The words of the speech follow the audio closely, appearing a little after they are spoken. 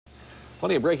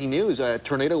Plenty of breaking news.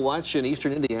 Tornado watch in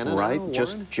eastern Indiana. Right, now,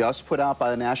 just put out by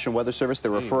the National Weather Service.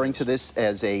 They're referring to this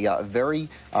as a very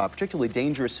particularly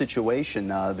dangerous situation.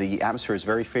 The atmosphere is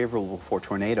very favorable for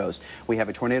tornadoes. We have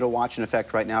a tornado watch in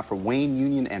effect right now for Wayne,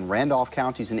 Union, and Randolph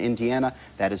counties in Indiana.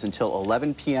 That is until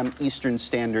 11 p.m. Eastern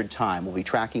Standard Time. We'll be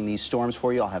tracking these storms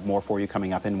for you. I'll have more for you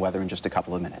coming up in weather in just a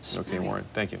couple of minutes. Okay, Warren,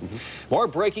 thank you. More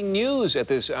breaking news at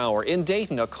this hour. In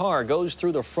Dayton, a car goes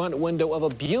through the front window of a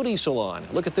beauty salon.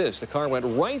 Look at this. The car went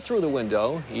right through the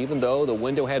window, even though the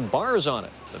window had bars on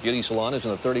it. The beauty salon is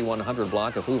in the 3100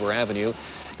 block of Hoover Avenue.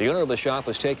 The owner of the shop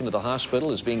was taken to the hospital,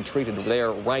 is being treated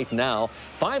there right now.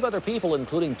 5 other people,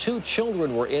 including 2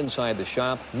 children, were inside the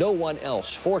shop. No one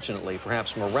else, fortunately,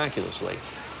 perhaps miraculously,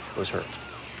 was hurt.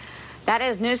 That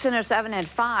is NewsCenter 7 at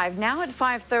 5. Now at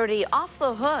 5:30, off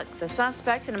the hook. The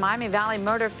suspect in a Miami Valley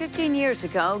murder 15 years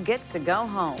ago gets to go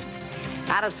home.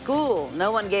 Out of school,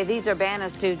 no one gave these Urbana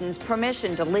students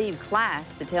permission to leave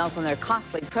class. Details on their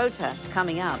costly protests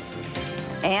coming up.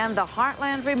 And the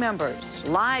Heartland remembers.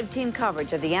 Live team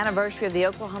coverage of the anniversary of the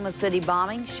Oklahoma City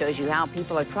bombing shows you how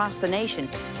people across the nation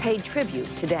paid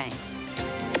tribute today.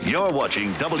 You're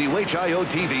watching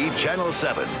WHIO-TV Channel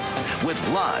 7 with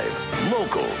live,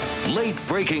 local,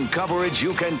 late-breaking coverage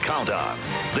you can count on.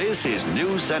 This is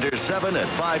NewsCenter 7 at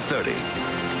 5:30.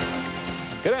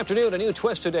 Good afternoon. A new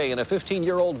twist today in a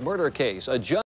 15-year-old murder case. A judge